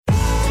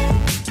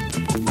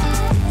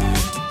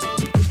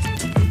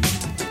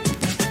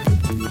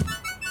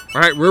All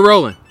right, we're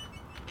rolling.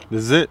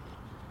 This is it.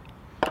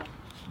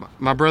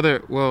 My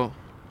brother, well,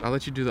 I'll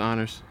let you do the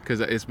honors because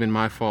it's been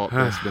my fault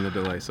that's been the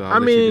delay. So I'll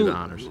let you do the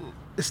honors.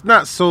 It's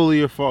not solely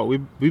your fault.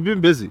 We've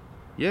been busy.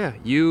 Yeah,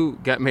 you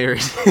got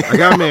married. I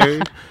got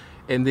married.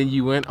 And then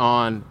you went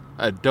on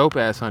a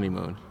dope-ass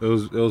honeymoon. It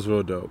was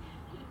real dope.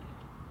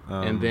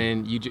 And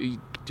then you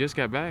just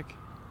got back.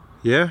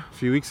 Yeah, a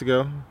few weeks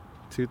ago.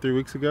 2-3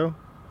 weeks ago.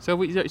 So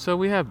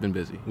we have been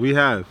busy. We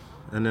have.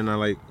 And then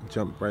I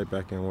jumped right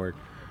back in work.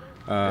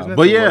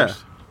 But yeah,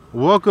 worst?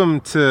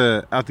 Welcome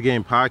to Out the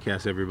Game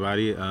podcast,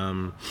 everybody.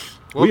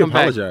 We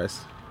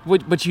apologize.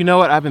 But you know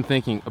what? I've been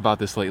thinking about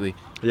this lately.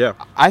 Yeah.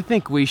 I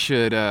think we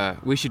should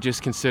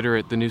just consider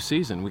it the new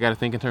season. We got to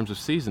think in terms of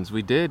seasons.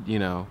 We did,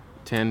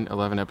 10,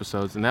 11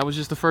 episodes, and that was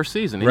just the first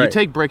season. And right. You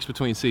take breaks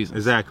between seasons.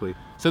 Exactly.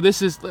 So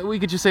we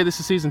could just say this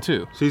is season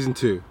 2. Season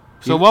 2.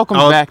 So welcome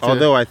back to...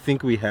 Although I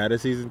think we had a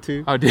season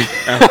 2. Oh, did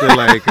after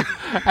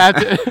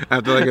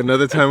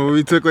another time when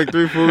we took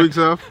 3-4 weeks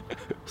off.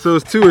 So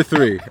it's 2 or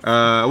 3.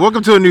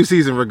 Welcome to a new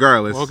season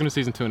regardless. Welcome to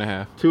season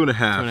 2.5.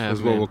 2.5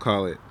 is what we'll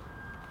call it.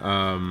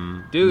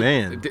 Dude,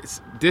 man.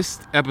 This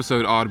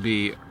episode ought to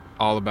be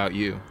all about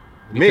you.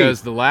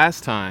 Because the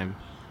last time,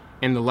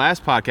 in the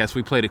last podcast,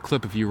 we played a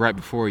clip of you right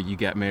before you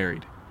got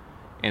married.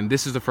 And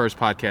this is the first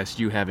podcast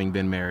you having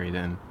been married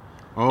and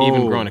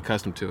even grown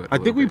accustomed to it. I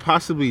think we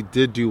possibly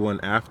did do one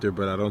after,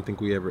 but I don't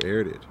think we ever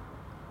aired it.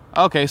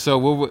 Okay,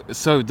 so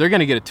they're going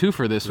to get a 2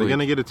 for this week. They're going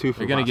to get a 2 for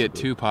They're going to get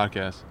 2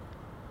 podcasts.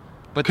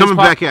 But coming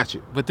back at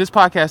you. But this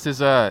podcast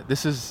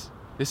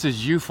this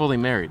is you fully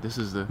married. This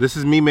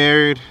is me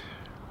married.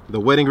 The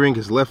wedding ring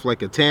is left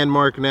like a tan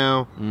mark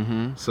now.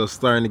 Mm-hmm. So it's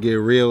starting to get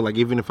real.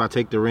 Even if I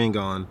take the ring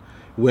on,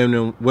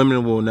 women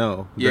will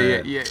know.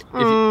 Yeah.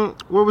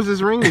 What was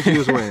this ring that she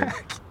was wearing?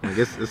 I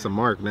guess it's a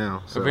mark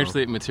now. So.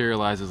 Eventually it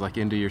materializes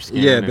into your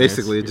skin. Yeah,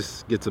 basically it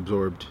just gets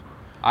absorbed.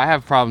 I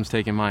have problems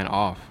taking mine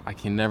off. I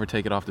can never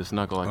take it off this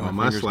knuckle.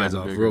 Mine slides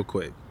off real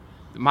quick.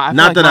 Not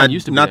that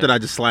I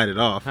just slide it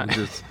off.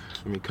 Just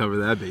let me cover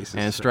that basis.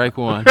 And strike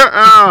one.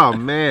 Oh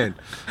man,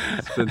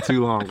 it's been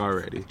too long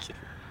already.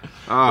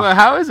 Well,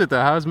 how is it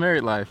though? How's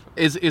married life?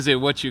 Is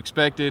it what you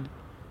expected?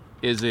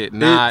 Is it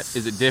not?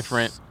 Is it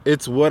different?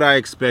 It's what I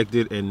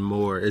expected and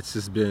more.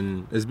 It's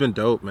been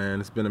dope, man.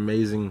 It's been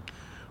amazing.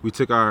 We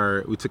took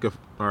our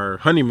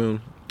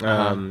honeymoon,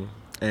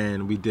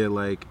 and we did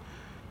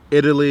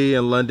Italy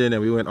and London,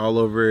 and we went all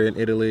over in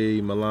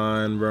Italy: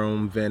 Milan,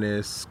 Rome,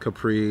 Venice,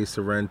 Capri,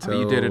 Sorrento. Oh,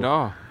 you did it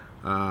all.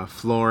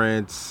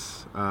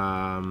 Florence,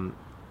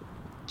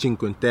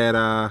 Cinque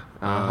Terre.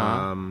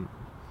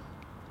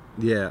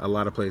 Yeah, a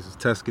lot of places.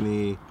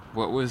 Tuscany.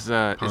 What was?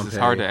 This is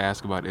hard to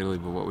ask about Italy,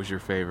 but what was your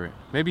favorite?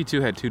 Maybe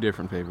you had 2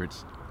 different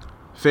favorites.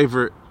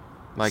 Favorite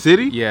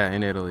city? Yeah,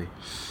 in Italy.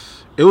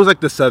 It was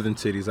the southern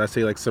cities. I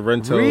say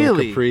Sorrento,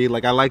 really? Capri.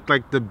 I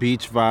liked the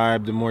beach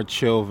vibe, the more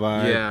chill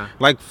vibe.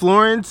 Yeah.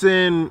 Florence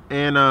and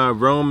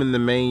Rome and the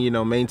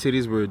main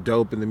cities were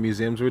dope, and the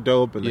museums were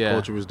dope, and the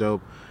culture was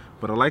dope.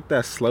 But I like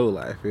that slow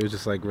life. It was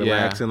just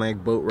relaxing,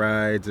 boat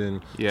rides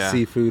and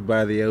seafood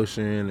by the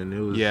ocean, and it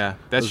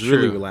was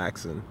really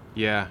relaxing.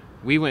 Yeah,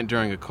 we went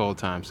during a cold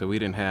time, so we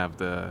didn't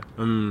have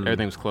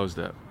everything was closed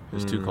up. It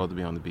was too cold to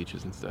be on the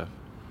beaches and stuff.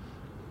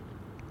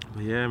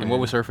 Yeah, man. And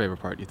what was her favorite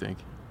part, you think?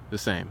 The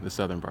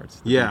southern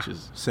parts. The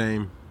beaches.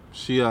 Same.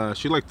 She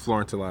liked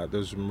Florence a lot.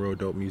 There's some real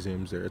dope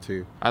museums there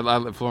too.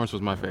 Florence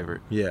was my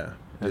favorite. Yeah.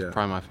 That's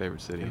probably my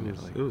favorite city in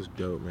Italy. It was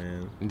dope,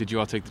 man. And did you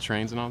all take the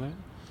trains and all that?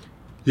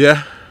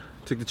 Yeah.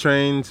 Took the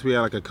trains. We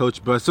had a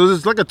coach bus. So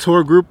it's a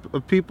tour group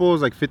of people.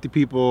 It's 50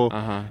 people.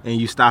 And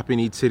you stop in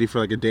each city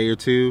for a day or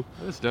 2.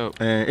 That's dope.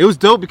 And it was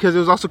dope because it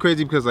was also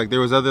crazy because there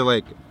was other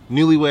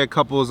newlywed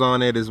couples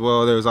on it as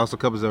well. There was also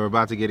couples that were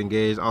about to get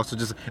engaged. Also it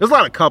was a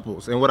lot of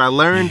couples. And what I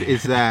learned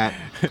is that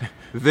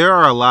there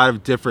are a lot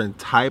of different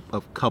type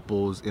of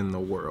couples in the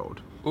world.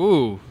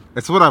 Ooh.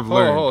 That's what I've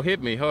learned.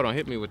 Hit me. Hold on.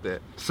 Hit me with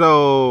that.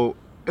 So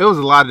it was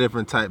a lot of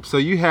different types. So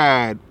you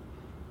had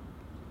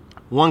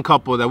one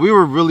couple that we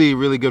were really,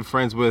 really good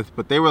friends with,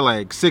 but they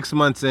were 6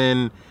 months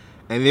in,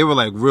 and they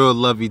were real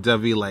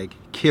lovey-dovey,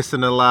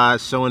 kissing a lot,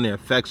 showing their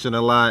affection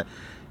a lot.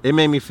 It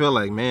made me feel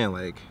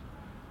man,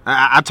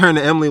 I turned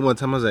to Emily one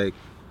time. I was like,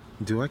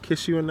 do I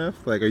kiss you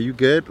enough? Are you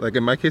good?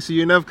 Am I kissing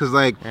you enough? Because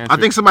I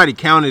think somebody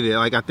counted it.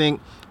 I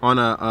think on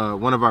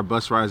one of our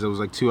bus rides, it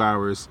was 2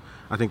 hours.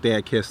 I think they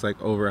had kissed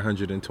over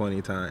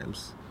 120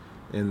 times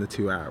in the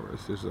 2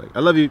 hours. It was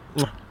I love you.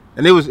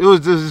 And it was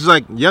just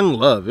young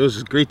love. It was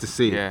just great to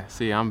see. Yeah,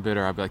 see, I'm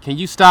bitter. I'd be like, can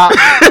you stop?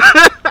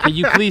 Can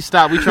you please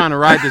stop? We trying to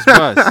ride this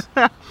bus.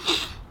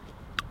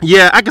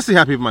 Yeah, I can see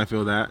how people might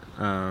feel that.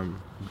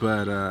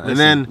 Listen, and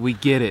then we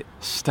get it.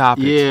 Stop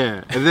it.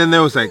 Yeah, and then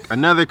there was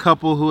another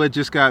couple who had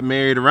just got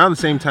married around the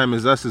same time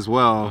as us as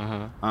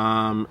well.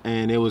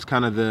 And it was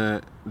kind of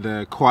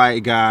the quiet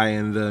guy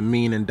and the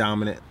mean and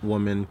dominant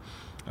woman.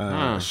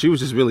 She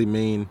was just really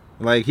mean.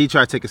 He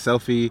tried to take a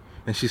selfie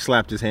and she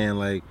slapped his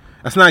hand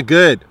that's not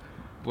good.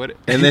 What?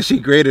 And then she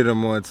graded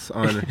him once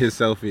on his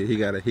selfie. He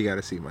got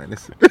a C-.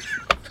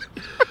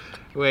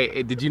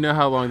 Wait, did you know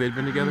how long they'd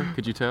been together?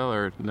 Could you tell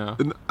or no?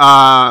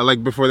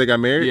 Like before they got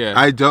married? Yeah.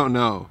 I don't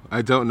know,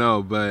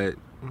 but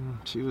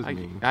she was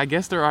mean. I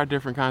guess there are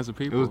different kinds of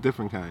people. It was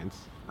different kinds.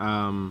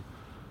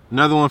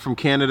 Another one from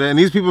Canada, and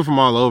these people from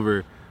all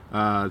over.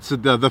 So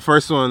the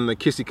first one, the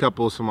kissy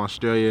couples from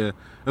Australia.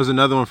 There was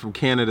another one from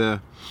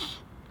Canada.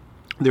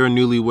 They were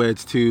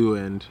newlyweds too,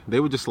 and they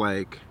were just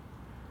like,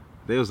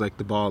 they was like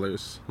the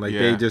ballers. Like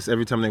they just,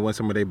 every time they went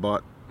somewhere, they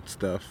bought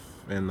stuff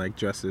and like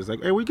dresses.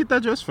 Like, hey, where you get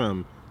that dress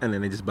from? And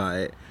then they just buy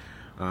it.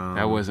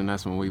 That wasn't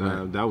us when we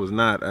went. That was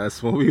not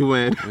us when we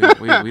went.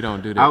 we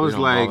don't do that. I was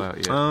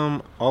like,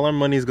 all our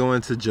money's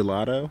going to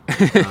gelato,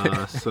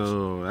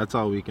 so that's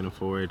all we can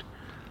afford.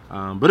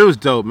 But it was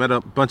dope. Met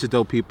a bunch of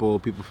dope people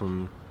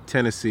from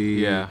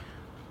Tennessee,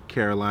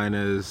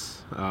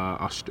 Carolinas,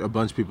 a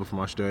bunch of people from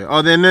Australia.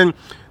 Oh, then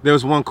there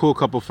was one cool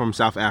couple from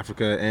South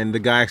Africa, and the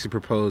guy actually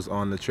proposed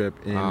on the trip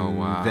in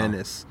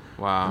Venice.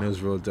 Wow. And it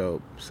was real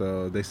dope.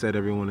 So they said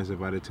everyone is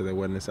invited to their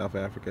wedding in South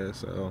Africa.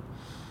 So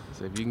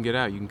if you can get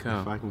out, you can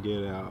come. If I can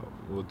get out,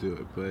 we'll do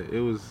it. But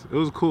it was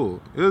cool.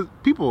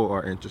 People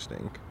are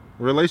interesting.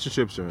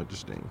 Relationships are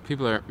interesting.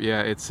 People are,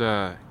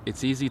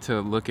 it's easy to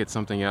look at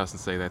something else and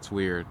say that's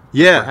weird.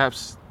 Yeah.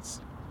 Perhaps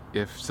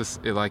if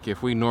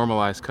we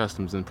normalize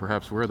customs, then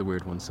perhaps we're the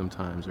weird ones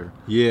sometimes. Or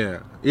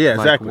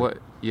exactly.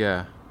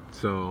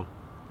 So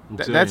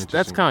that's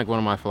kind of like one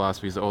of my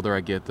philosophies. The older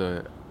I get,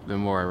 the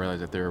more I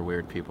realize that there are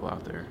weird people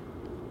out there.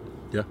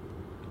 Yeah.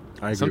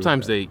 I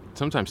agree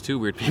Sometimes two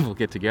weird people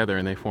get together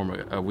and they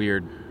form a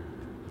weird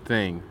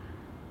thing.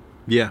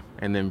 Yeah.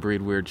 And then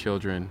breed weird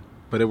children.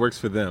 But it works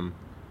for them.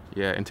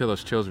 Yeah, until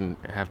those children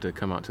have to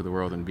come out to the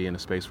world and be in a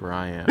space where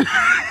I am.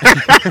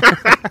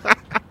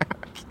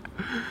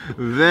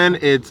 Then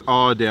it's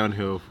all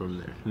downhill from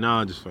there. No,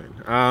 I'm just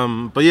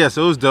fine. But yeah,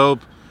 so it was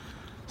dope.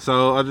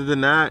 So other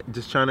than that,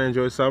 just trying to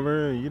enjoy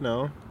summer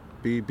and,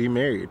 be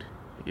married.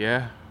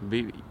 Yeah.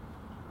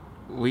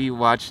 We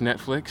watch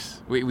Netflix.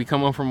 We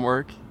come home from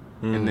work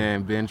and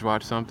then binge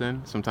watch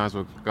something. Sometimes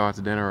we'll go out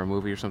to dinner or a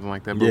movie or something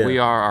like that. But we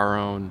are our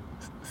own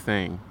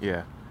thing.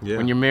 Yeah.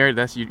 When you're married,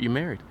 you're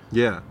married.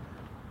 Yeah.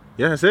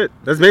 Yeah, that's it.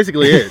 That's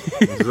basically it.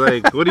 It's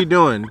like, what are you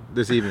doing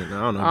this evening?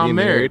 I don't know. I'm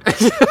married.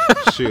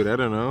 Shoot, I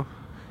don't know.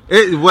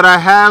 What I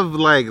have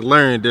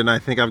learned, and I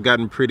think I've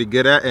gotten pretty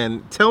good at,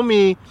 and tell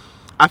me,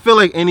 I feel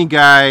like any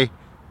guy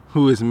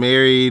who is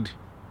married,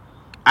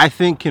 I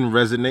think can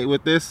resonate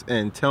with this,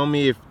 and tell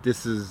me if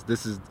this is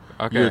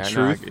your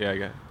truth.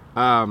 I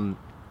got it.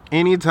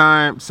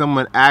 Anytime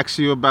someone asks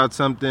you about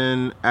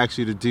something, asks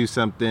you to do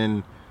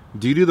something,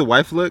 do you do the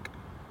wife look?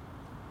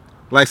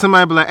 Like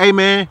somebody be like, hey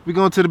man, we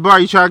going to the bar,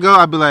 you try to go?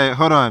 I'd be like,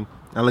 hold on.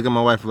 I look at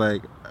my wife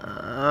like,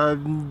 I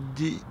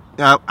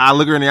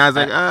look her in the eyes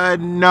like,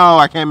 no,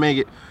 I can't make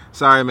it.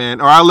 Sorry,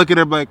 man. Or I look at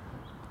her like,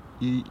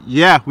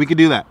 yeah, we could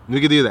do that.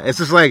 It's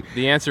just like,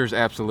 the answer is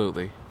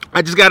absolutely.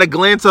 I just got to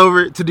glance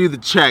over to do the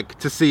check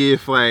to see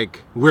if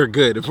we're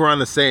good, if we're on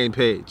the same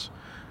page.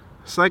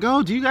 It's like,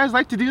 oh, do you guys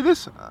like to do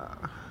this?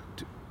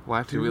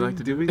 Wife, do we like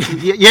to do it?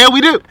 Yeah,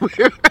 we do.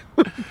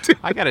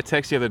 I got a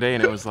text the other day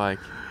and it was like,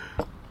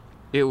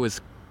 it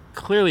was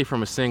clearly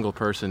from a single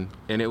person,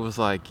 and it was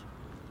like,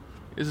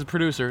 this is a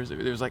producer.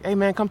 It was like, hey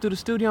man, come to the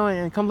studio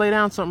and come lay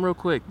down something real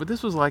quick. But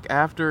this was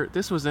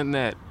this was in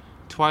that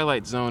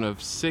twilight zone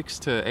of 6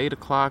 to 8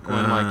 o'clock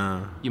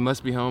when you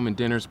must be home and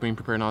dinner's being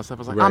prepared and all that stuff. I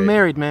was like, I'm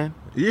married, man.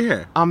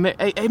 Yeah.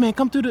 Hey man,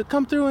 come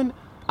through and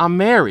I'm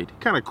married.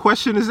 What kind of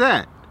question is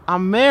that?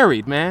 I'm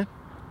married, man.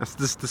 That's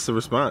just a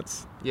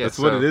response. Yeah, that's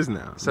what it is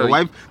now. So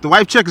the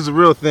wife check is a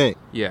real thing.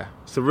 Yeah.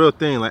 It's a real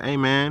thing. Like, hey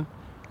man,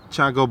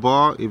 trying to go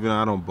ball, even though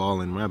I don't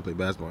ball anymore. I haven't played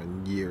basketball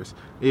in years.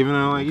 Even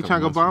though you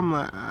trying to go ball, I'm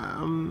like,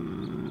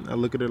 I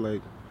look at her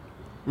like,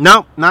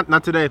 nope,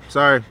 not today.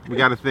 Sorry, we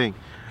got a thing.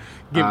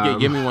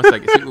 Give me 1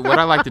 second. See, what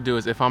I like to do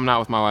is if I'm not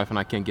with my wife and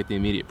I can't get the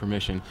immediate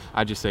permission,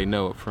 I just say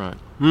no up front.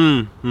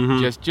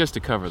 Just to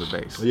cover the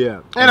base.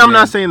 Yeah. And I'm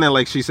not saying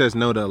that she says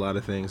no to a lot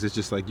of things. It's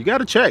just like, you got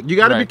to check. You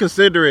got to be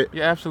considerate.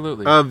 Yeah,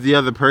 absolutely. Of the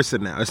other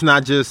person now. It's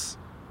not just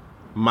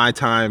my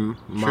time,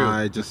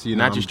 not just your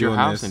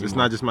house anymore. It's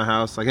not just my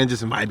house. I can't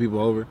just invite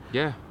people over.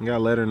 Yeah. You gotta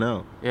let her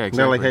know. Yeah, exactly. You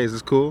gotta like, hey, is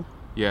this cool?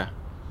 Yeah.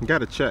 You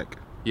gotta check.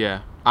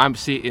 Yeah. And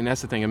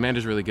that's the thing.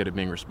 Amanda's really good at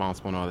being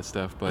responsible and all this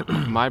stuff, but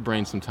my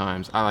brain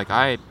sometimes,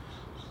 I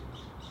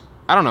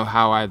don't know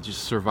how I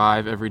just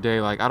survive every day.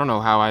 I don't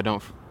know how I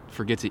don't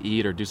forget to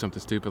eat or do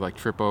something stupid like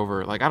trip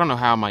over. I don't know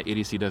how my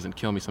idiocy doesn't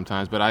kill me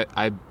sometimes, but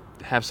I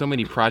have so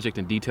many projects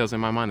and details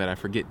in my mind that I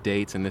forget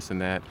dates and this and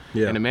that.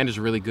 Yeah. And Amanda's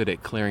really good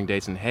at clearing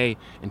dates and, hey,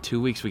 in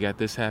 2 weeks we got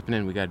this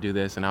happening, we got to do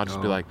this. And I'll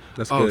just be like,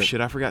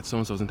 shit, I forgot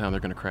so-and-so's in town,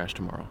 they're going to crash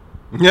tomorrow.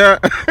 Yeah.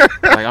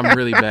 I'm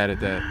really bad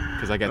at that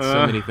because I got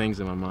so many things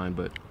in my mind.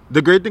 But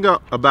the great thing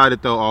about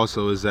it, though,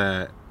 also is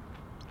that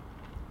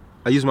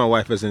I use my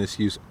wife as an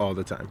excuse all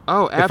the time.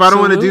 Oh, absolutely. If I don't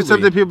want to do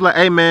something, people are like,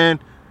 hey, man,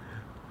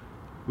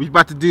 we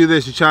about to do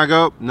this. You trying to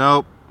go?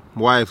 Nope.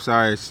 Wife,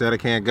 sorry, said I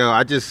can't go.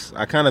 I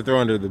kind of throw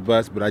under the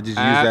bus, but I just use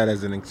that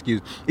as an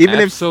excuse. Even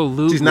if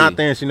she's not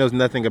there and she knows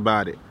nothing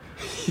about it.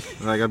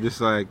 I'm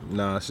just like,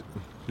 nah,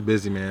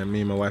 Busy, man.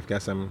 Me and the wife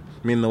got something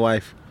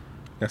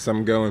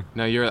going.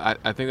 No,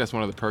 I think that's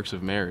one of the perks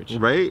of marriage.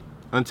 Right?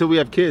 Until we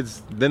have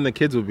kids, then the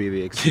kids will be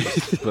the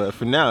excuse. But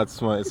for now,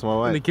 it's my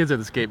wife. And the kids are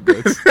the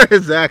scapegoats.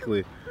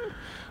 Exactly.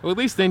 Well, at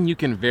least then you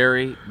can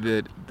vary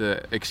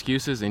the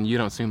excuses, and you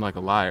don't seem like a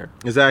liar.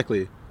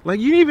 Exactly. Like,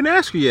 you didn't even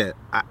ask her yet.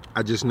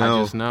 I just know.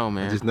 I just know,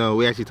 man. I just know.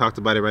 We actually talked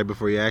about it right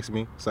before you asked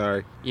me.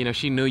 Sorry. You know,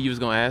 she knew you was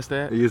going to ask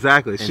that.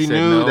 Exactly. She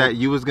knew no. that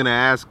you was going to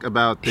ask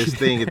about this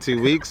thing in 2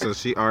 weeks, so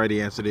she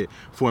already answered it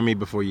for me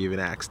before you even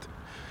asked.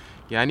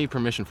 Yeah, I need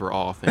permission for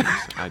all things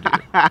I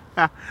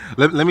do.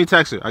 Let me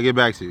text her. I'll get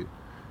back to you.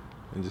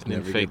 And just And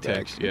never fake get back.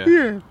 text, yeah.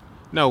 Yeah.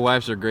 No,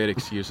 wives are great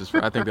excuses.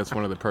 I think that's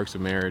one of the perks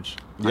of marriage.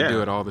 I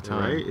do it all the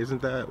time. Right?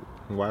 Isn't that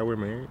why we're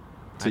married?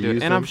 I do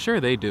it. And I'm sure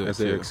they do it as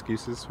too. their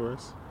excuses for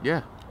us?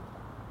 Yeah.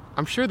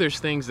 I'm sure there's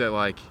things that,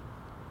 like,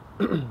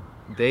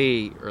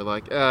 they are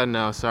like,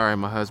 no, sorry,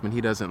 my husband,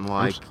 he doesn't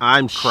like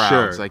I'm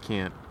crowds. sure. I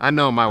can't. I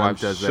know my wife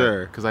does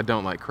sure. that because I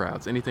don't like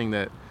crowds. Anything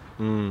that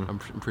I'm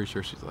pretty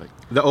sure she's like.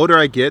 The older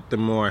I get, the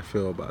more I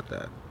feel about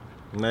that.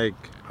 Like,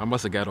 I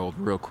must have got old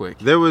real quick.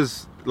 there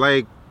was,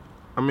 like,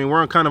 I mean,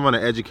 we're kind of on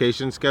an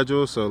education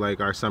schedule, so,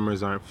 like, our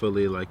summers aren't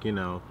fully, like, you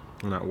know,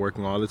 we're not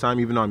working all the time.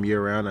 Even though I'm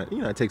year-round,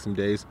 I take some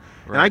days.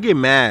 Right. And I get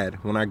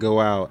mad when I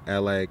go out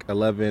at, like,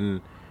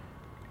 11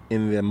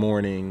 in the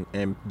morning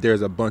and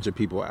there's a bunch of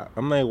people out.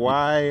 I'm like,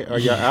 why are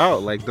y'all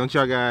out? Like, don't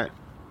y'all got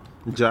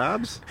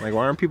jobs? Like,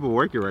 why aren't people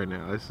working right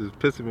now? This is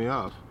pissing me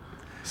off.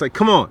 It's like,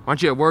 come on. Why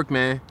aren't you at work,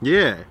 man?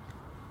 Yeah.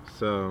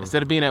 So,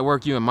 Instead of being at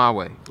work, you in my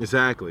way.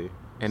 exactly.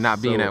 And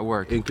not being So at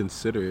work.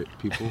 Inconsiderate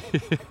people.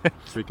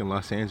 Freaking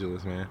Los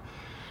Angeles, man.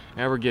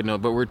 Yeah, we're getting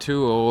old, but we're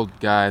two old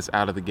guys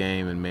out of the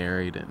game and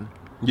married and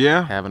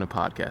Yeah. having a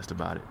podcast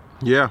about it.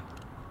 Yeah.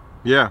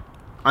 Yeah.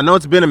 I know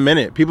it's been a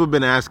minute. People have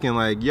been asking,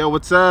 like, yo,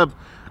 what's up?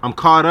 I'm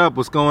caught up.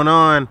 What's going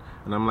on?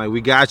 And I'm like,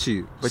 we got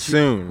you. But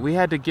soon. We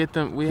had to get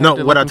them. We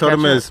What I told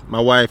him is, my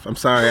wife, I'm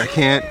sorry, I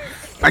can't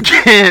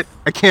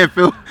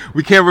feel,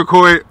 we can't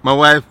record my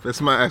wife.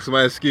 That's my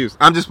excuse.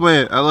 I'm just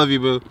playing. I love you,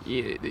 boo.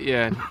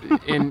 Yeah.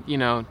 And, you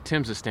know,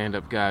 Tim's a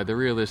stand-up guy. The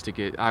realistic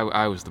is,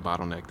 I was the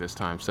bottleneck this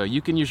time. So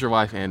you can use your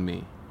wife and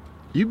me.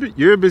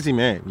 You're a busy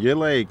man. You're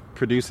like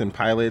producing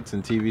pilots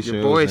and TV shows.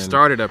 Your boy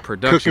started a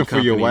production cooking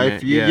for your company,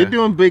 wife. man. You're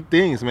doing big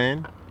things,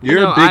 man.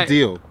 You're a big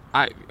deal.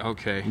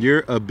 Okay.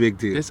 You're a big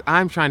deal.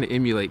 I'm trying to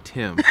emulate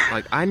Tim.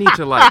 Like, I need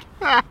to,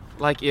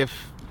 like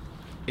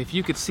if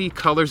you could see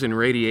colors and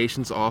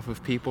radiations off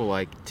of people,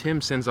 like,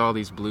 Tim sends all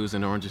these blues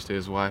and oranges to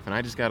his wife, and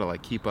I just gotta,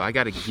 like, I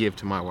gotta give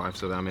to my wife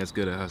so that I'm as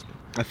good a husband.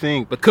 I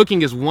think. But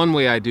cooking is one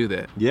way I do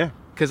that. Yeah.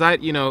 Because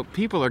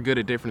people are good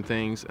at different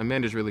things.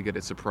 Amanda's really good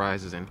at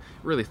surprises and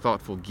really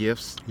thoughtful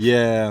gifts.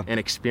 Yeah. And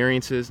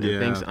experiences and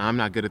things. I'm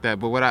not good at that.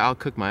 But I'll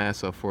cook my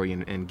ass off for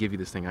you and give you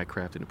this thing I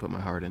crafted and put my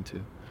heart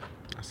into.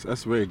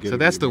 That's very good. So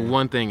that's the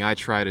one thing I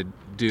try to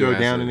do. Throw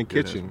down in the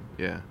kitchen.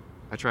 Yeah.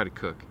 I try to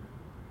cook.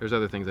 There's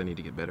other things I need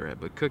to get better at,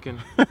 but cooking.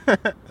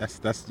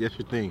 that's your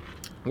thing.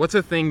 What's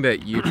a thing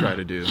that you try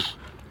to do?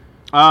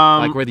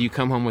 Like whether you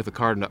come home with a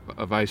carton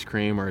of ice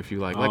cream or if you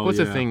what's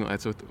a thing?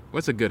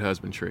 What's a good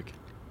husband trick?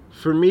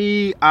 For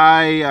me,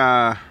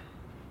 I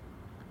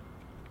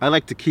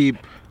like to keep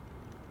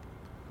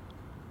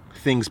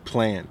things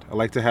planned. I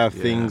like to have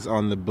things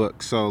on the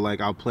book. So,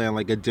 like, I'll plan,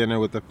 like, a dinner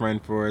with a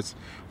friend for us,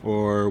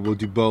 or we'll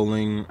do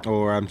bowling,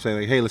 or I'm saying,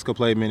 like, hey, let's go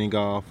play mini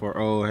golf, or,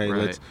 oh, hey,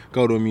 let's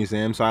go to a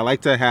museum. So I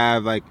like to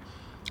have, like,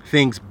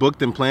 things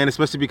booked and planned,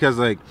 especially because,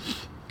 like,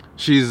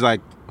 she's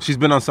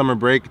been on summer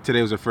break.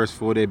 Today was her first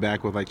full day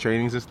back with, like,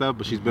 trainings and stuff,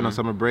 but she's been on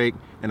summer break,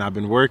 and I've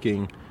been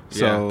working.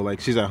 So, like,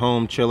 she's at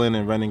home chilling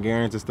and running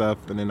errands and stuff,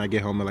 and then I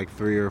get home at, like,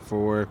 3 or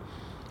 4.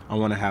 I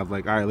want to have,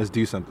 like, all right, let's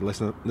do something.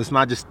 Let's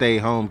not just stay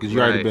home because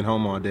you already been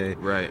home all day.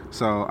 Right.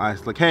 So I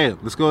was like, hey,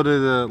 let's go to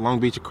the Long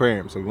Beach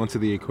Aquarium. So we went to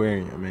the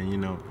aquarium,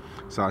 and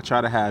so I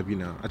try to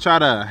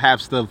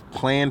have stuff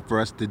planned for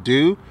us to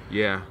do.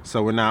 Yeah.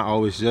 So we're not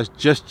always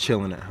just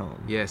chilling at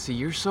home. Yeah. See,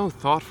 you're so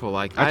thoughtful.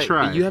 Like, I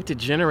try. You have to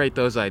generate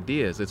those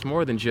ideas. It's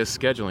more than just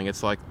scheduling.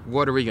 It's like,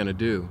 what are we gonna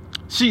do?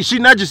 She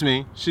nudges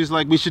me. She's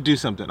like, we should do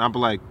something. I'm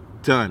like,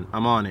 done.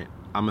 I'm on it.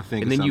 I'm gonna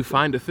think. And then you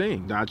find a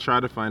thing. I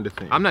try to find a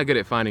thing. I'm not good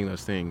at finding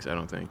those things. I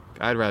don't think.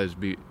 I'd rather just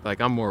be like,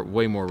 I'm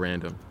way more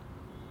random.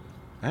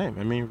 Hey,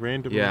 I mean,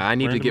 random. Yeah, I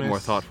need to get more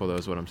thoughtful, though,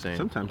 is what I'm saying.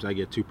 Sometimes I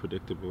get too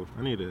predictable.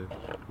 I need to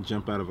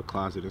jump out of a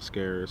closet and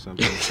scare her or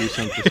something. Do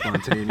something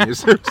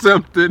spontaneous or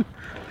something.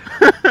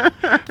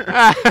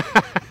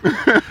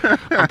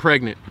 I'm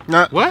pregnant.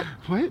 What?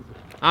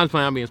 I was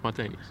planning on being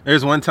spontaneous.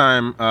 There's one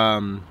time,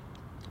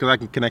 because I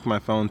can connect my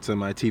phone to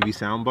my TV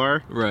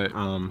soundbar. Right.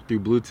 Through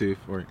Bluetooth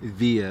or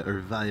via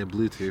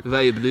Bluetooth.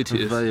 Via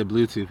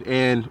Bluetooth.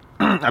 And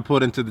I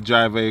pulled into the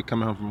driveway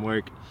coming home from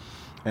work.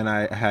 And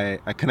I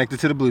connected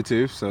to the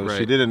Bluetooth, so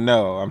she didn't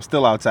know. I'm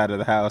still outside of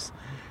the house.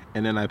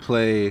 And then I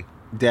play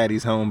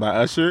Daddy's Home by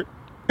Usher.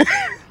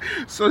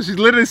 So she's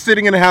literally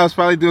sitting in the house,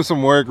 probably doing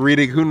some work,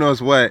 reading who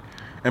knows what.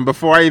 And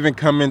before I even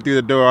come in through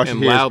the door, all she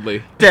hears,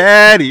 loudly,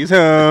 Daddy's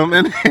Home.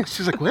 And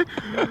she's like, what?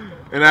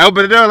 And I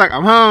opened the door like,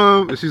 I'm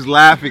home. And she's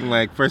laughing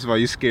like, first of all,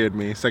 you scared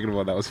me. Second of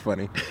all, that was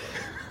funny.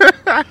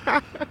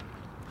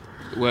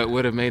 What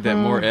would have made that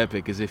more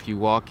epic is if you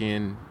walk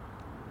in,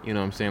 you know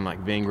what I'm saying, like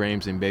Ving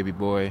Rhames and Baby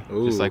Boy,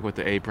 just like with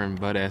the apron,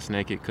 butt-ass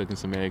naked, cooking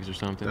some eggs or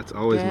something. That's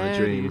always my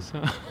dream, is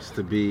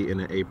to be in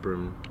an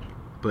apron,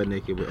 butt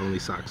naked with only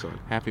socks on.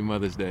 Happy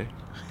Mother's Day.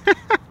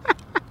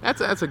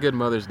 That's a good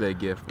Mother's Day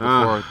gift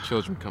before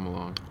children come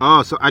along.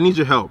 Oh, so I need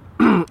your help.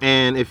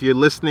 And if you're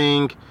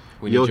listening,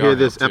 you'll hear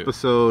this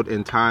episode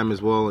in time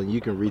as well, and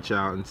you can reach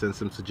out and send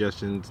some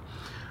suggestions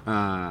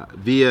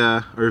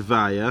via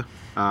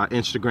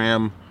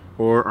Instagram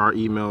or our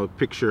email,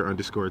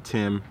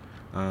 picture_Tim.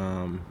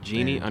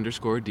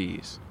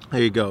 Genie_D's.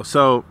 There you go.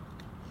 So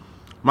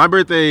my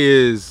birthday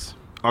is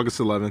August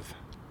 11th.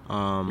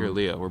 You're a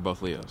Leo. We're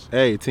both Leos.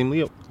 Hey, Team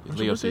Leo. It's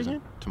Leo season.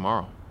 Again?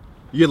 Tomorrow.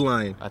 You're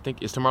lying. I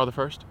think, is tomorrow the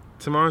 1st?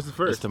 Tomorrow's the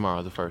 1st. It's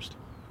tomorrow the 1st.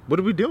 What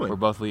are we doing? We're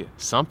both Leo.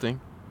 Something.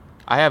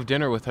 I have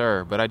dinner with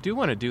her, but I do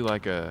want to do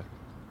like a...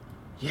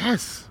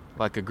 Yes.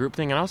 Like a group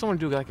thing, and I also want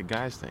to do like a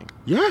guys thing.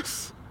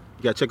 Yes.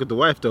 You got to check with the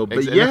wife, though.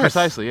 But yes.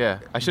 Precisely, yeah.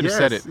 I should have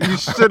said it. You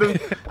should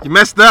have. You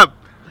messed up.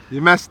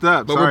 You messed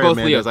up. But sorry, we're both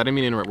Amanda. Leos. I didn't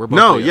mean to interrupt. We're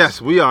both Leos.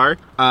 Yes, we are.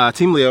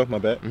 Team Leo, my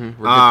bad.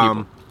 Mm-hmm. We're good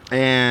people.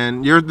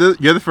 And you're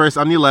the first.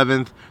 I'm the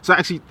 11th. So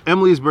actually,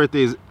 Emily's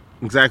birthday is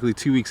exactly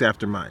 2 weeks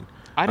after mine.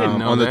 I didn't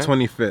know on that. the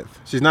 25th.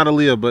 She's not a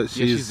Leo, but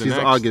she's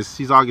August.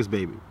 She's August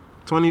baby.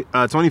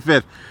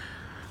 25th.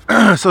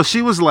 So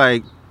she was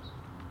like,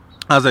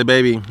 I was like,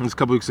 baby, it was a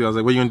couple weeks ago. I was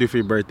like, what are you gonna do for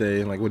your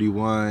birthday? Like, what do you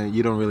want?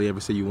 You don't really ever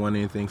say you want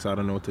anything, so I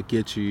don't know what to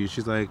get you.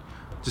 She's like,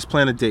 just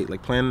plan a date.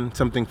 Like, plan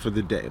something for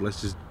the day.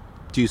 Let's just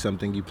do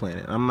something. You plan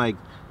it. I'm like,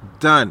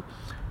 done.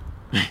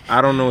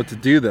 I don't know what to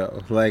do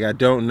though. Like, I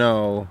don't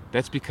know.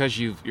 That's because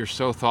you're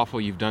so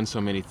thoughtful. You've done so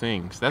many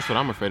things. That's what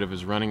I'm afraid of,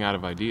 is running out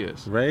of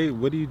ideas. Right?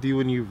 What do you do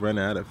when you run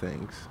out of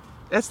things?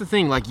 That's the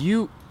thing. Like,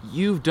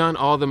 you've done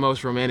all the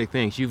most romantic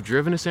things. You've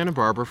driven to Santa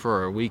Barbara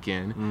for a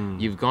weekend.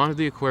 You've gone to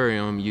the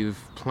aquarium. You've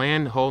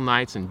planned whole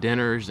nights and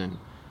dinners, and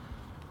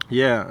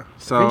yeah.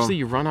 So eventually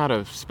you run out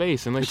of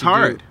space unless it's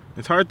hard.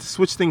 It's hard to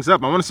switch things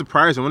up. I want to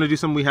surprise. I want to do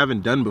something we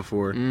haven't done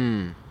before.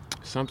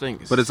 Something.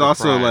 But it's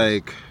also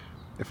like,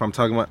 if I'm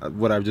talking about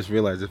what I've just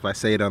realized, if I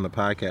say it on the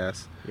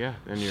podcast,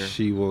 then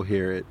she will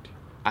hear it,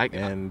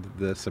 and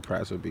the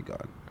surprise will be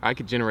gone. I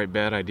could generate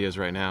bad ideas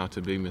right now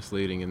to be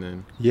misleading, and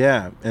then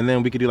and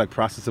then we could do like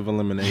process of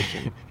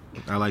elimination.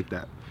 I like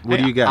that. What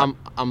do you got?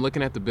 I'm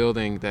looking at the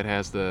building that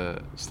has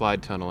the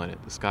slide tunnel in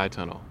it, the Sky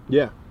Tunnel.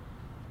 Yeah.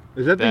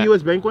 Is that the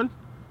U.S. Bank one,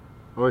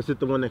 or is it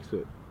the one next to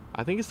it?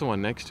 I think it's the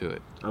one next to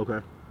it.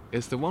 Okay.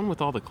 It's the one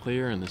with all the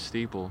clear and the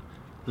steeple.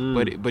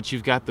 But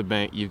you've got the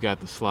bank, you've got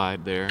the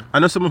slide there. I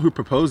know someone who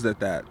proposed at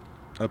that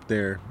up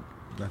there.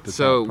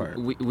 So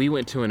we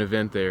went to an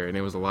event there, and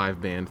it was a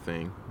live band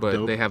thing. But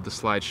Dope. They have the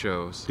slide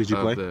shows. Did you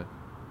play?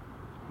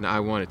 No, I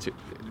wanted to.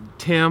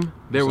 Tim,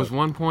 there was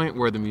one point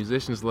where the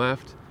musicians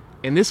left,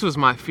 and this was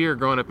my fear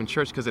growing up in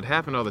church because it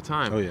happened all the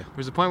time. Oh yeah. There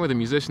was a point where the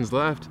musicians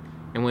left,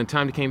 and when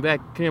time came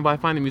back, couldn't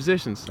anybody find the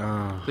musicians?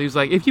 Oh. So he was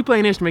like, "If you play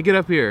an instrument, get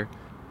up here."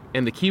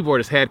 And the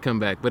keyboardist had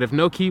come back, but if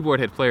no keyboard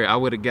had player, I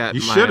would have got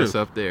my ass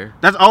up there.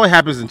 That's always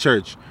happens in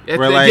church.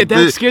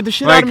 That scared the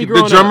shit out of me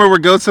growing up. The drummer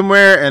would go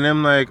somewhere, and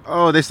I'm like,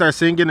 oh, they start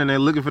singing, and they're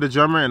looking for the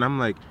drummer, and I'm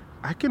like,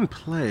 I can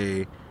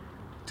play.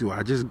 Do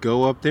I just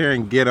go up there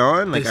and get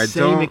on? Like, I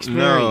don't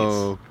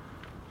know.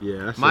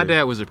 Yeah, my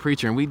dad was a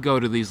preacher, and we'd go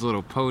to these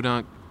little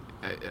podunk.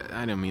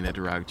 I didn't mean that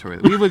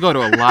derogatorily. We would go to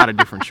a lot of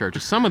different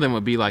churches. Some of them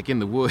would be like in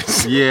the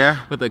woods.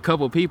 Yeah. With a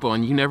couple people,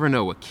 and you never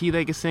know what key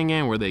they could sing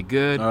in. Were they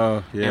good?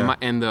 Oh, yeah.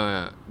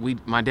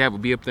 My dad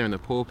would be up there in the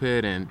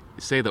pulpit, and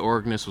say the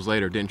organist was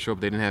late or didn't show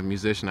up, they didn't have a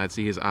musician, I'd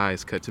see his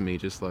eyes cut to me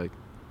just like,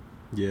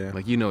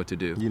 like, you know what to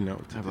do. You know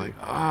what to do. I'm like,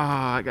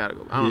 I gotta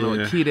go. I don't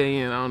know what key they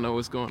in. I don't know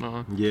what's going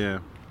on. Yeah.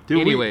 Dude,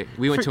 anyway,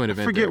 we went to an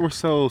event. We're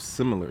so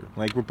similar.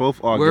 Like, we're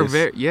both August.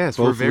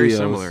 We're very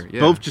similar.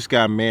 Yeah. Both just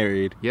got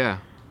married. Yeah.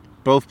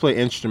 Both play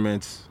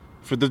instruments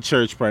for the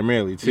church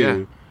primarily too.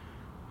 Yeah.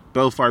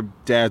 Both our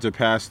dads are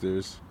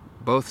pastors.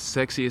 Both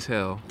sexy as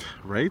hell.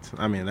 Right?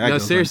 I mean, no,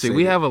 seriously,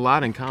 we have a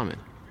lot in common.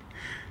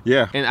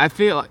 Yeah. And I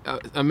feel like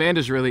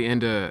Amanda's really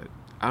into,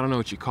 I don't know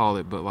what you call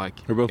it, but like,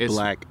 we're both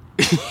black.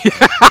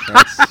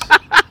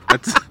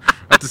 that's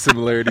a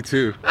similarity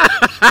too.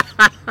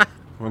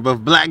 We're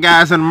both black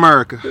guys in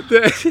America.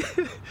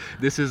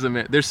 This is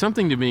there's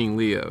something to being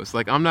Leos.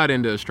 Like, I'm not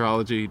into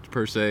astrology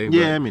per se.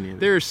 Yeah, I mean, neither.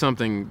 There's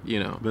something,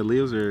 But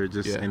Leos are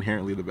just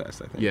inherently the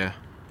best, I think. Yeah.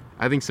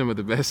 I think some of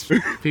the best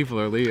people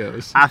are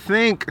Leos. I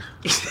think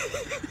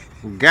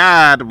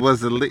God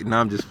was a Leo. No,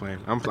 I'm just playing.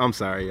 I'm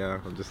sorry,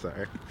 y'all. I'm just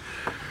sorry.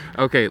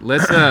 Okay,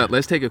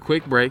 let's take a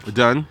quick break. We're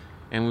done.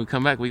 And when we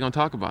come back, we're going to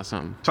talk about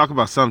something. Talk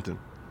about something.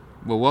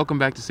 Well, welcome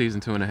back to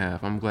season 2.5.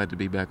 I'm glad to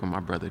be back with my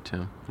brother,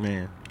 Tim.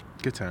 Man,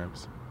 good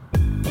times.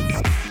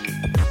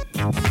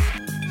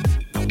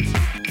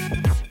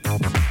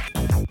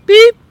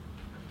 Beep.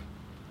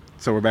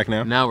 So we're back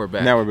now? Now we're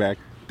back. Now we're back.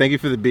 Thank you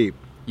for the beep.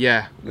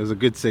 Yeah. It was a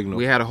good signal.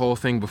 We had a whole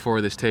thing before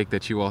this take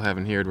that you all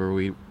haven't heard where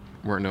we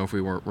weren't know if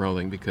we weren't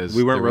rolling because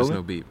we weren't there was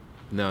rolling? no beep.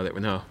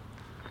 No.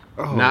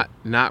 Oh.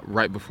 Not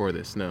right before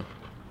this. No.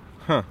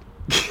 Huh.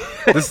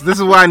 This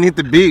is why I need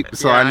the beep,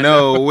 so Yeah, I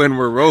know when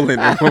we're rolling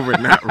and when we're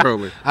not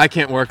rolling. I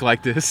can't work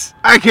like this.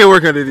 I can't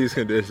work under these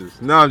conditions.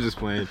 No, I'm just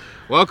playing.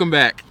 Welcome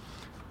back.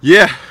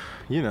 Yeah,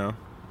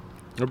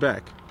 we're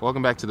back.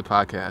 Welcome back to the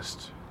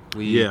podcast.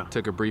 We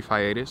took a brief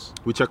hiatus.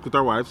 We checked with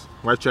our wives.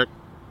 Wife check.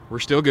 We're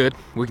still good.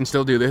 We can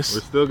still do this.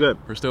 We're still good.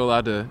 We're still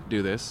allowed to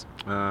do this.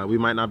 We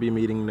might not be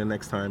meeting the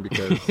next time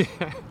because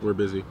we're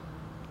busy.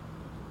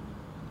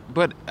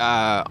 But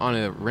on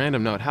a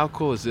random note, how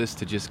cool is this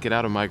to just get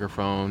out a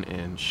microphone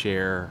and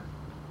share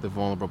the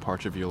vulnerable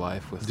parts of your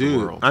life with the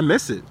world? I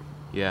miss it.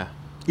 Yeah.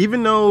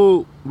 Even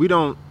though we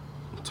don't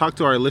talk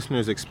to our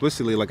listeners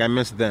explicitly, like I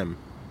miss them.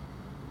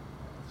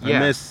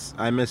 Yeah.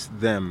 I miss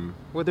them.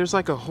 Well, there's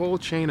like a whole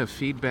chain of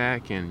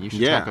feedback, and you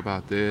should talk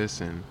about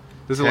this, and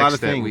there's a lot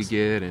of that things we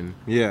get, and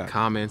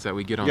comments that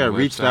we get on the website.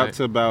 Reached out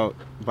to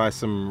by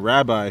some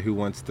rabbi who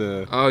wants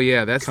to. Oh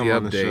yeah, that's come the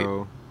on update. The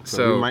show.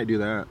 So we might do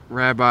that.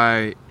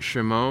 Rabbi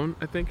Shimon,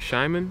 I think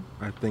Shimon.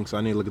 I think so.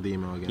 I need to look at the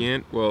email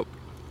again. Well,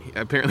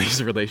 apparently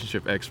he's a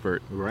relationship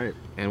expert, right?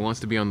 And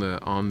wants to be on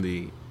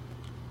the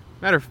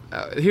matter.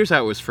 Here's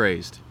how it was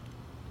phrased.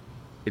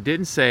 It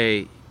didn't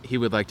say he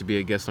would like to be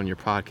a guest on your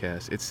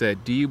podcast. It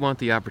said, "Do you want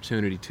the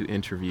opportunity to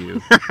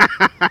interview?"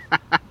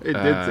 It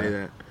did say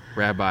that.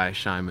 Rabbi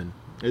Shimon.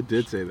 It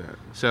did say that.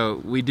 So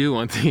we do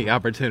want the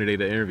opportunity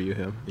to interview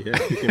him. Yeah,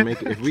 we can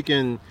make it.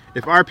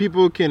 If our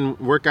people can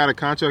work out a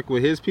contract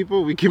with his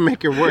people, we can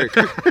make it work.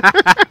 But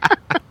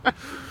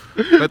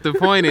the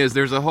point is,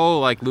 there's a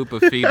whole like loop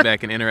of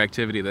feedback and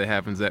interactivity that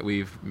happens that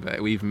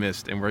we've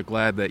missed, and we're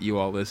glad that you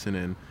all listen,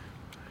 and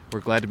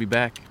we're glad to be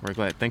back. We're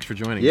glad. Thanks for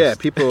joining us. Yeah,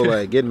 people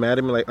like getting mad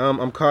at me like,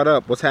 I'm caught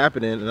up. What's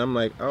happening? And I'm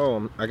like,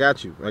 I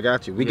got you.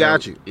 We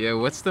got you. Yeah.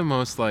 What's the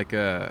most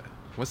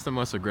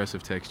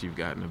aggressive text you've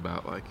gotten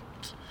about like?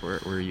 Where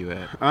are you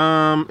at?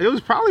 It was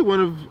probably one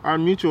of our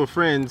mutual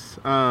friends,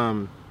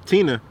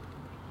 Tina.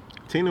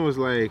 Tina was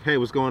like, "Hey,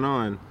 what's going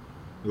on?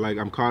 Like,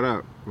 I'm caught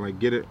up. Like,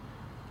 get it,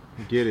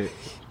 get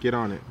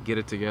on it, get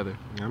it together."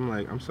 And I'm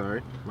like, "I'm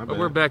sorry, my bad." But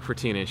we're back for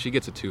Tina. She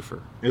gets a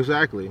twofer.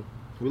 Exactly.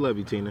 We love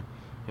you, Tina.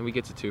 And we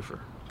get a twofer.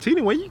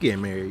 Tina, when you get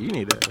married, you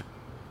need to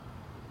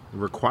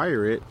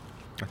require it.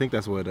 I think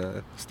that's what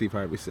Steve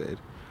Harvey said.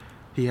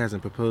 He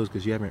hasn't proposed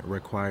because you haven't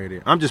required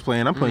it. I'm just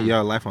playing. I'm putting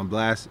y'all life on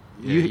blast.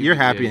 You're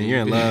happy and you're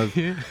in love.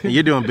 And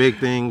you're doing big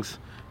things.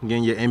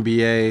 Getting your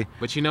MBA.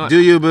 But you know, do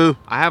you, boo?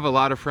 I have a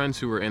lot of friends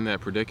who are in that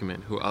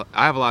predicament.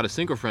 I have a lot of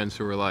single friends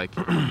who are like,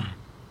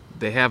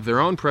 they have their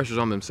own pressures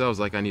on themselves.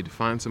 Like, I need to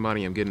find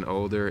somebody. I'm getting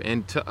older.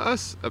 And to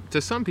us, to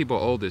some people,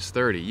 old is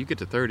 30. You get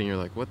to 30 and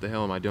you're like, what the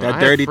hell am I doing?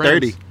 That dirty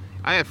 30.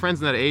 I have friends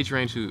in that age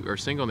range who are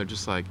single and they're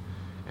just like,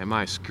 am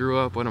I a screw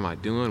up? What am I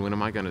doing? When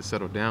am I going to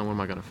settle down? When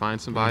am I going to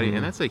find somebody? Mm-hmm.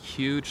 And that's a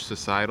huge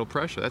societal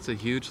pressure. That's a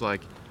huge,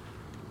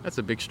 that's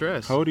a big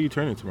stress. How old are you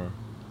turning tomorrow?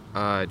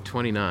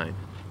 29.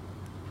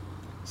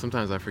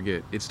 Sometimes I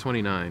forget. It's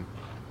 29.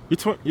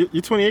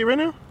 You're 28 right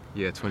now?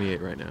 Yeah,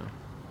 28 right now.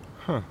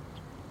 Huh.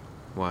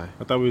 Why?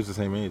 I thought we was the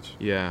same age.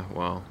 Yeah,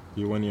 well.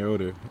 You're 1 year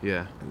older.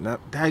 Yeah.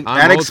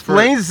 That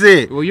explains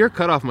it. Well, your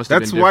cutoff must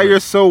have been different. That's why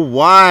you're so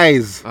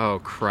wise. Oh,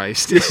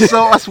 Christ.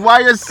 That's why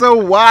you're so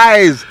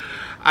wise.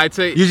 I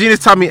tell you, Eugene has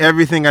taught me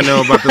everything I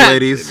know about the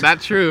ladies.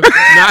 Not true.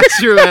 Not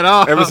true at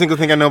all. Every single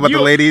thing I know about the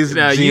ladies,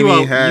 you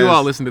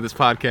all listen to this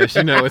podcast.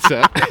 You know what's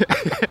up.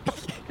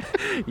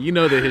 You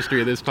know the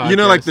history of this podcast. You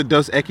know, like the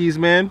Dos Equis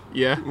man?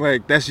 Yeah.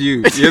 Like, that's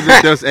you. You're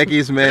the Dos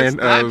Equis man.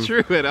 That's not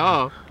true at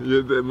all.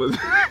 You're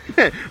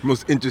the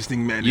most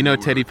interesting man. You know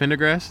Teddy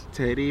Pendergrass?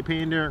 Teddy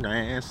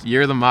Pendergrass.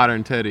 You're the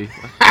modern Teddy.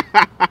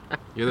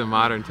 You're the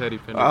modern Teddy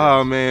Pendergrass.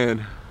 Oh,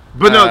 man.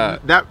 But no,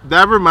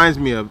 that reminds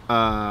me of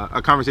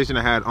a conversation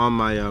I had on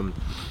my on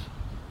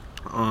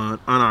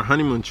our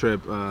honeymoon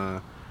trip.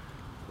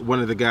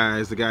 One of the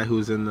guy who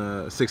was in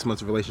the 6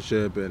 months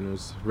relationship and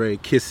was very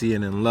kissy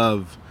and in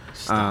love.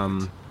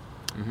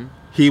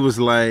 He was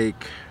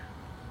like,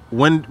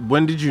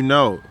 when did you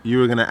know? You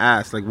were gonna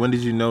ask, like, when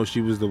did you know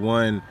she was the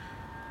one?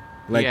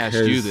 Like, he asked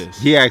you this.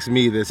 He asked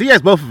me this. He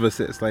asked both of us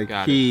this. Like,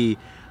 Got he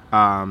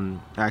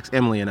asked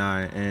Emily and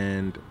I,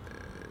 and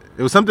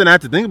it was something I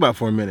had to think about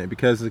for a minute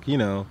because, like, you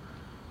know,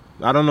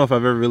 I don't know if I've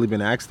ever really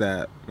been asked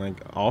that, like,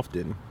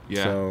 often.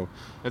 Yeah. So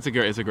it's a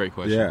great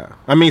question. Yeah.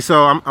 I mean,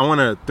 so I want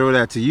to throw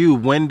that to you.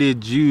 When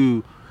did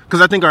you?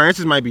 Because I think our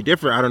answers might be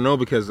different. I don't know,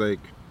 because like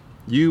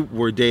you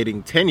were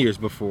dating 10 years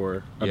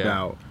before,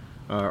 about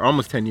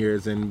almost 10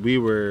 years, and we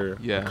were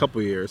a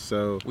couple years.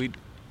 So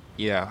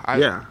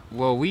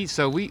Well,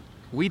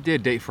 we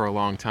did date for a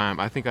long time.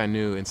 I think I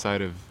knew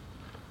inside of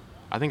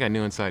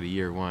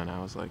year one.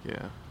 I was like,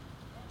 yeah.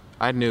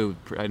 I knew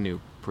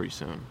pretty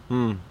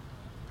soon.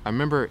 I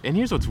remember, and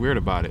here's what's weird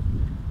about it.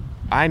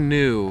 I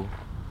knew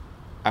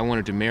I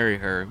wanted to marry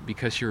her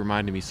because she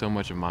reminded me so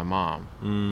much of my mom.